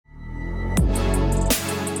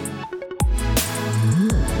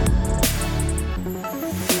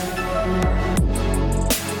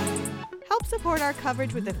support our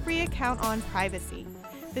coverage with a free account on Privacy,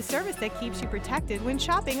 the service that keeps you protected when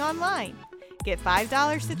shopping online. Get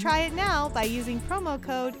 $5 to try it now by using promo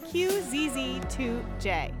code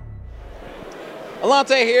QZZ2J.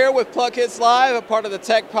 Alante here with Plug Hits Live, a part of the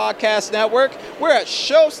Tech Podcast Network. We're at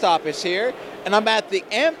Showstoppers here, and I'm at the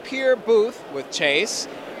Ampere booth with Chase,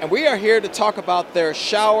 and we are here to talk about their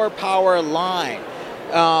shower power line.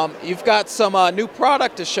 You've got some new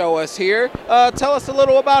product to show us here. Tell us a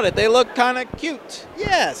little about it. They look kind of cute.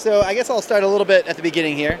 Yeah, so I guess I'll start a little bit at the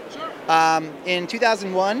beginning here. In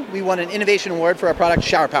 2001, we won an innovation award for our product,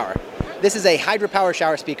 Shower Power. This is a hydropower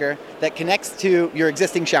shower speaker that connects to your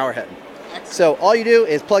existing shower head. So all you do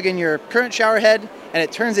is plug in your current shower head, and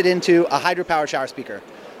it turns it into a hydropower shower speaker.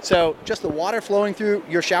 So just the water flowing through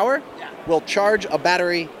your shower will charge a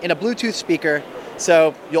battery in a Bluetooth speaker,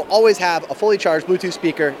 so you'll always have a fully charged Bluetooth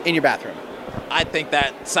speaker in your bathroom. I think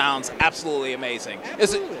that sounds absolutely amazing.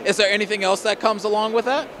 Is there anything else that comes along with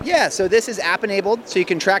that? Yeah, so this is app-enabled, so you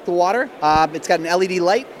can track the water. It's got an LED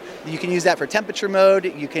light. You can use that for temperature mode.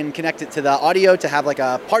 You can connect it to the audio to have like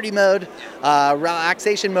a party mode,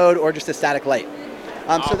 relaxation mode, or just a static light.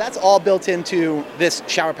 So that's all built into this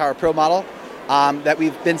Shower Power Pro model that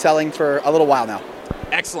we've been selling for a little while now.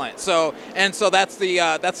 Excellent. So that's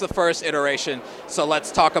the first iteration. So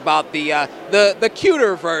let's talk about the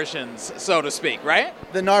cuter versions, so to speak, right?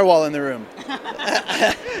 The narwhal in the room.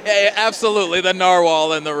 Yeah, absolutely, the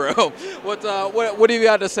narwhal in the room. What do you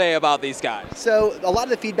got to say about these guys? So a lot of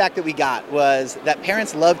the feedback that we got was that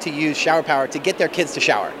parents love to use Shower Power to get their kids to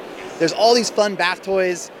shower. There's all these fun bath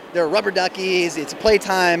toys. There are rubber duckies. It's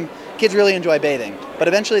playtime. Kids really enjoy bathing, but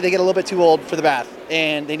eventually they get a little bit too old for the bath,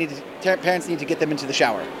 and parents need to get them into the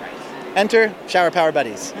shower. Enter Shower Power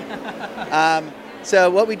Buddies. So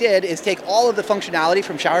what we did is take all of the functionality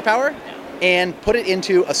from Shower Power and put it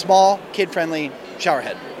into a small, kid-friendly shower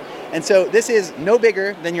head. And so this is no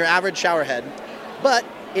bigger than your average shower head, but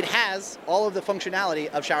it has all of the functionality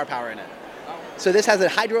of Shower Power in it. So this has a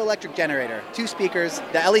hydroelectric generator, 2 speakers,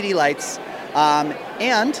 the LED lights,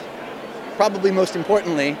 and probably most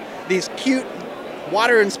importantly, these cute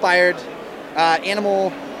water-inspired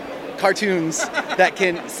animal cartoons that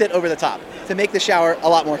can sit over the top to make the shower a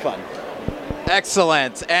lot more fun.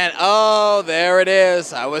 Excellent. And oh, there it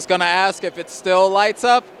is. I was going to ask if it still lights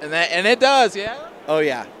up, and it does, yeah? Oh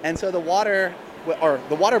yeah. And so the water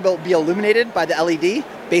will be illuminated by the LED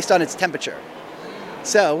based on its temperature.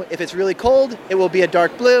 So if it's really cold, it will be a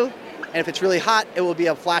dark blue, and if it's really hot, it will be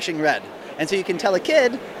a flashing red. And so you can tell a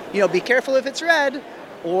kid, be careful if it's red,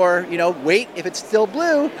 or wait if it's still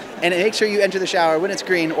blue, and make sure you enter the shower when it's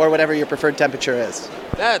green or whatever your preferred temperature is.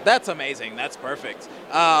 That's amazing. That's perfect.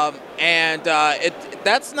 That's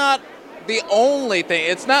not the only thing.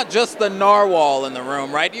 It's not just the narwhal in the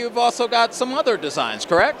room, right? You've also got some other designs,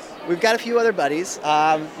 correct? We've got a few other buddies.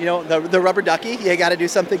 The rubber ducky. You got to do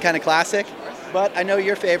something kind of classic, but I know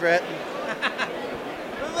your favorite.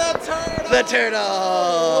 The turtle. The turtle.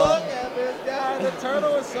 Look at this guy. The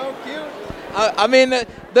turtle is so cute.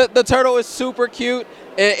 The turtle is super cute.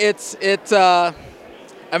 It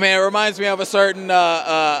reminds me of a certain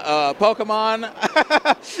Pokemon,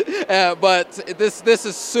 but this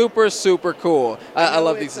is super, super cool. I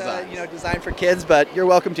love these designs. Designed for kids, but you're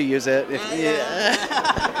welcome to use it.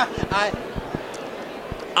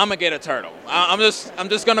 I'm gonna get a turtle. I'm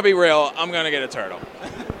just gonna be real. I'm gonna get a turtle.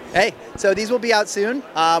 Hey, so these will be out soon.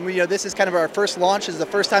 This is kind of our first launch. This is the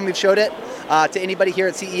first time we've showed it to anybody here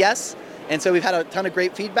at CES. And so we've had a ton of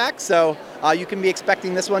great feedback, so you can be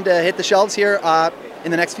expecting this one to hit the shelves here in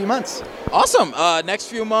the next few months. Awesome. Next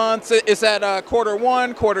few months, is that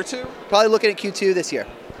Q1, Q2? Probably looking at Q2 this year.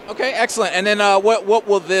 Okay, excellent. And then what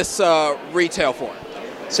will this retail for?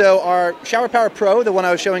 So our Shower Power Pro, the one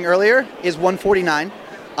I was showing earlier, is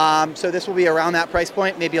 $149. So this will be around that price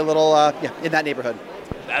point, maybe a little in that neighborhood.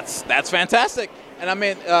 That's fantastic. And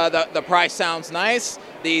the price sounds nice.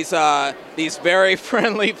 These very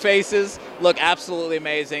friendly faces look absolutely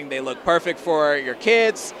amazing. They look perfect for your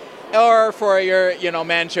kids or for your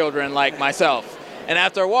man children like myself. And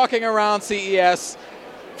after walking around CES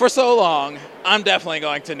for so long, I'm definitely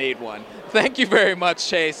going to need one. Thank you very much,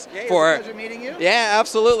 Chase. Yeah, it was a pleasure meeting you. Yeah,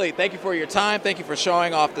 absolutely. Thank you for your time. Thank you for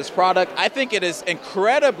showing off this product. I think it is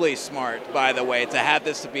incredibly smart, by the way, to have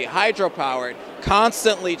this to be hydro-powered,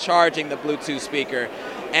 constantly charging the Bluetooth speaker.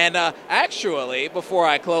 And actually, before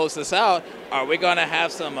I close this out, are we going to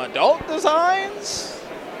have some adult designs?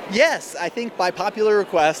 Yes, I think by popular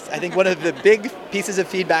request, I think one of the big pieces of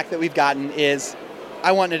feedback that we've gotten is,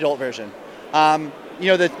 I want an adult version.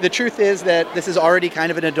 The truth is that this is already kind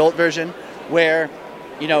of an adult version where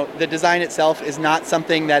the design itself is not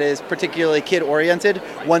something that is particularly kid-oriented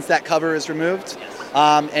once that cover is removed.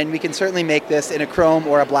 And we can certainly make this in a chrome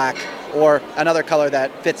or a black or another color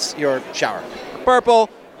that fits your shower. Purple.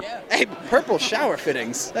 Yeah. Hey, purple shower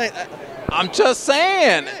fittings. I'm just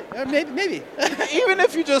saying. Maybe. Even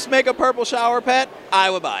if you just make a purple shower pet, I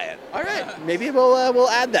would buy it. All right. Maybe we'll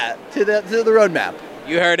add that to the roadmap.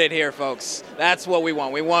 You heard it here, folks. That's what we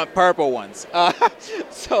want. We want purple ones.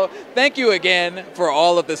 So thank you again for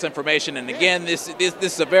all of this information. And again, this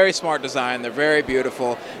is a very smart design. They're very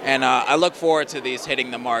beautiful. And I look forward to these hitting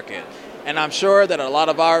the market. And I'm sure that a lot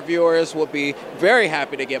of our viewers will be very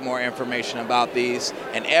happy to get more information about these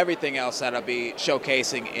and everything else that I'll be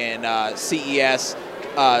showcasing in CES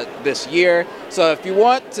this year. So if you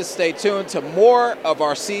want to stay tuned to more of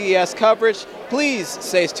our CES coverage, please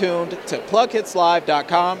stay tuned to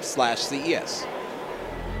plughitslive.com/CES.